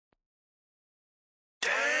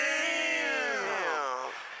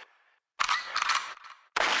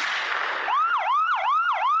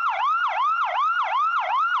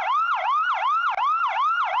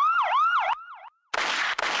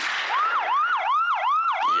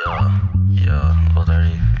Yeah, little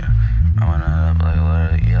dirty, yeah. I went up like a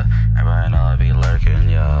lurk, yeah. Everybody know I be lurking,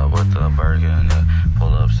 yeah. With the Birkin, yeah.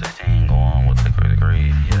 Pull up 16, going with the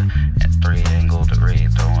degree, yeah. At 3 angle degree,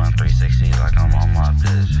 throwing 360 like I'm on my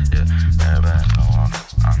bitch, yeah. Everybody know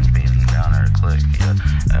I'm beating down her click, yeah.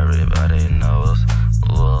 Everybody knows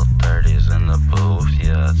little 30s in the booth,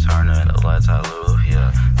 yeah. Turning the lights I lose,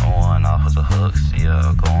 yeah. Going off with the hooks,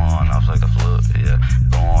 yeah. Going off like a flute, yeah.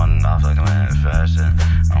 Going off like a man in fashion.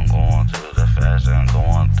 I'm going through the fashion,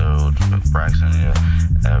 going through Braxton, yeah.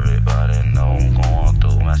 Everybody know I'm going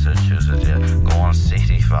through Massachusetts, yeah. Going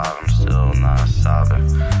 65, I'm still not stopping.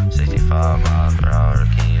 65 miles per hour,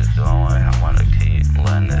 keep going. I wanna keep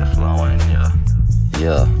letting it flowing, yeah.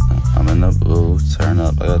 Yeah, I'm in the booth, turn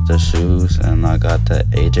up, I got the shoes, and I got the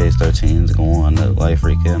AJ's 13s going, the light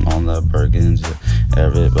freaking on the Birkins, yeah.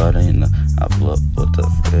 Everybody know, I pull up with the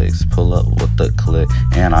fix, pull up with the click,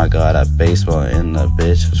 and I got a baseball, and the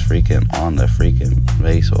bitch was freaking on the freaking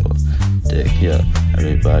baseball dick, yeah.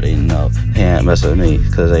 Everybody know, can't mess with me,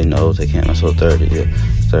 cause they know they can't mess with 30, yeah.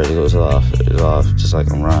 30 goes off, it's off, just like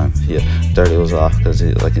I'm rhyme, yeah. 30 goes off, cause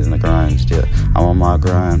he's in the grinds, yeah. I'm on my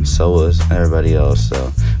grind, so is everybody else,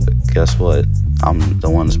 so. But guess what? I'm the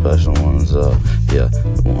one special one, so, yeah.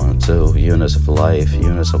 1, 2, units of life,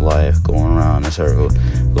 going around in circles,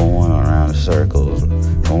 going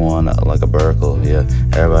like a Burkle, yeah.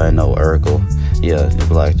 Everybody know Urkel, yeah. The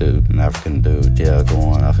black dude, an African dude, yeah.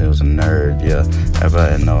 Going off, he was a nerd, yeah.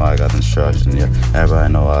 Everybody know I got instruction, yeah.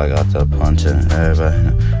 Everybody know I got the punching, everybody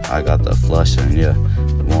know I got the flushing, yeah.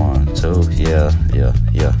 1, 2, yeah.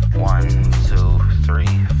 1, 2, 3,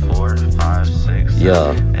 4, 5, 6,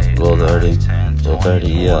 yeah. 7, 8, Little 9, 30, 10, little 20, 30,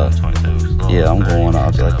 yeah. 22, Yeah, I'm going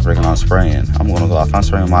off like freaking I'm spraying. I'm gonna go off. I'm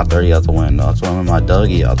spraying my 30 out the window. I'm smoking my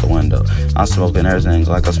Dougie out the window. I'm smoking everything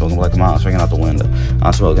like I'm smoking like a mom. Freaking out the window.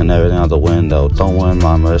 I'm smoking everything out the window. Throwing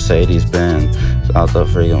my Mercedes Benz out the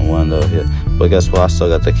freaking window. Yeah. But guess what? I still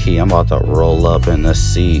got the key. I'm about to roll up in the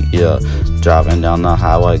seat. Yeah. Driving down the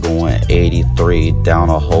highway going 83 down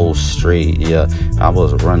a whole street. Yeah. I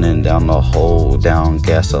was running down the whole down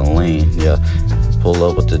gasoline. Yeah. Pull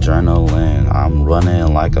up with adrenaline. I'm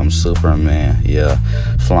running like I'm Superman, yeah.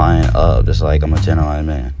 Flying up just like I'm a Gemini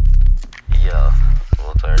man. Yeah,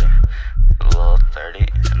 little 30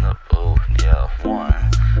 in the booth, yeah.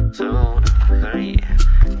 1, 2, 3.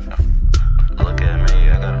 Look at me,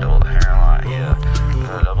 I got a double hairline, yeah. I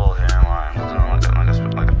got a double hairline,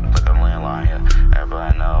 like a landline, yeah.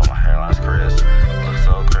 Everybody know my hairline's crisp, looks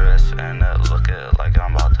so crisp, and look at like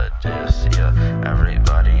I'm about to diss, yeah.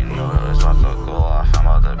 Everybody know it's about to go off. I'm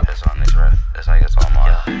about to piss on these refs. It's like it's on my,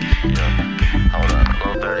 yeah.